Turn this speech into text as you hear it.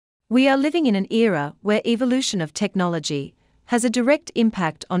We are living in an era where evolution of technology has a direct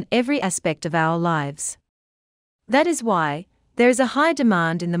impact on every aspect of our lives. That is why there is a high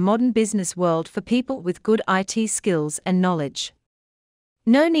demand in the modern business world for people with good IT skills and knowledge.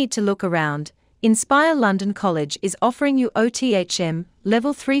 No need to look around. Inspire London College is offering you OTHM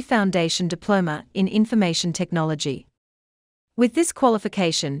Level 3 Foundation Diploma in Information Technology. With this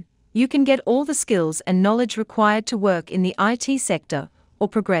qualification, you can get all the skills and knowledge required to work in the IT sector or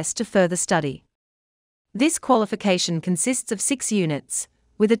progress to further study. This qualification consists of 6 units,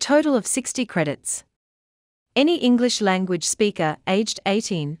 with a total of 60 credits. Any English language speaker aged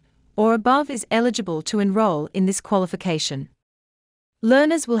 18 or above is eligible to enroll in this qualification.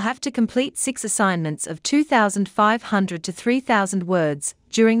 Learners will have to complete 6 assignments of 2,500 to 3,000 words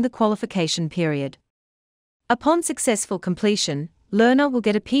during the qualification period. Upon successful completion, learner will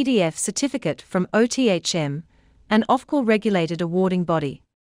get a PDF certificate from OTHM, an Ofqual regulated awarding body.